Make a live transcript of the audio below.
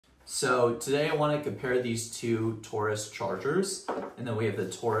So today I want to compare these two Torras chargers, and then we have the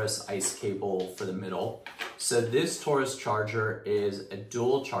Torras ice cable for the middle. So this Torras charger is a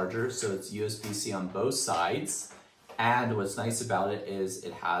dual charger, so it's USB-C on both sides. And what's nice about it is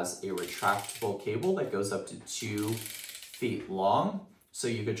it has a retractable cable that goes up to 2 feet long. So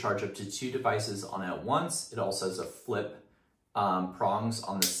you could charge up to 2 devices on it at once. It also has a flip prongs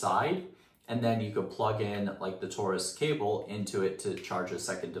on the side. And then you could plug in like the Torras cable into it to charge a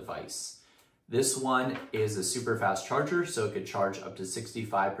second device. This one is a super fast charger, so it could charge up to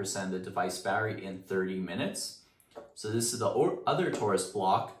 65% of the device battery in 30 minutes. So this is the other Torras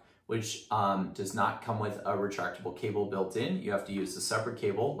block, which does not come with a retractable cable built in. You have to use a separate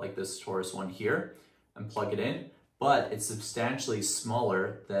cable like this Torras one here and plug it in, but it's substantially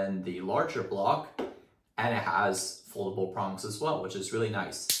smaller than the larger block, and it has foldable prongs as well, which is really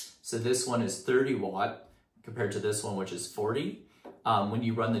nice. So this one is 30 watt compared to this one, which is 40. When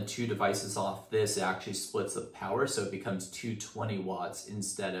you run the 2 devices off this, it actually splits the power, so it becomes 220 watts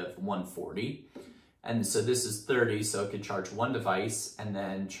instead of 140. And so this is 30, so it can charge 1 device and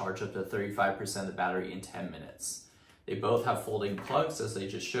then charge up to 35% of the battery in 10 minutes. They both have folding plugs, as they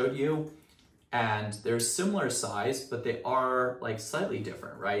just showed you, and they're similar size, but they are like slightly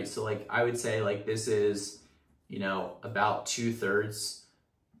different, right? So like I would say like this is, you know, about 2/3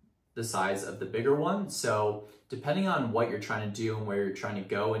 the size of the bigger one. So depending on what you're trying to do and where you're trying to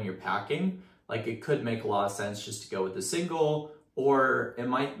go in your packing, like it could make a lot of sense just to go with the single, or it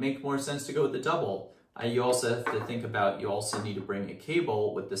might make more sense to go with the double. You also have to think about, you also need to bring a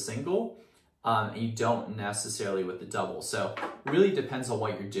cable with the single, and you don't necessarily with the double. So it really depends on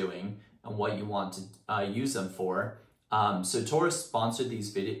what you're doing and what you want to use them for. So Torras sponsored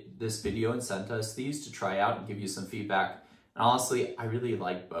this video and sent us these to try out and give you some feedback. And honestly, I really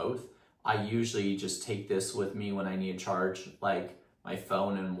like both. I usually just take this with me when I need to charge like my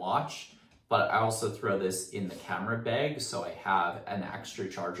phone and watch, but I also throw this in the camera bag, so I have an extra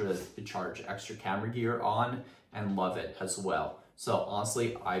charger to charge extra camera gear on, and love it as well. So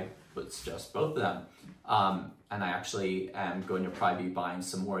honestly, I would suggest both of them. And I actually am going to probably be buying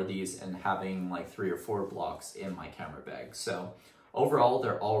some more of these and having like 3 or 4 blocks in my camera bag. So overall,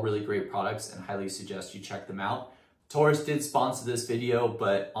 they're all really great products and highly suggest you check them out. Torras did sponsor this video,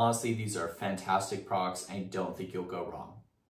 but honestly, these are fantastic products and I don't think you'll go wrong.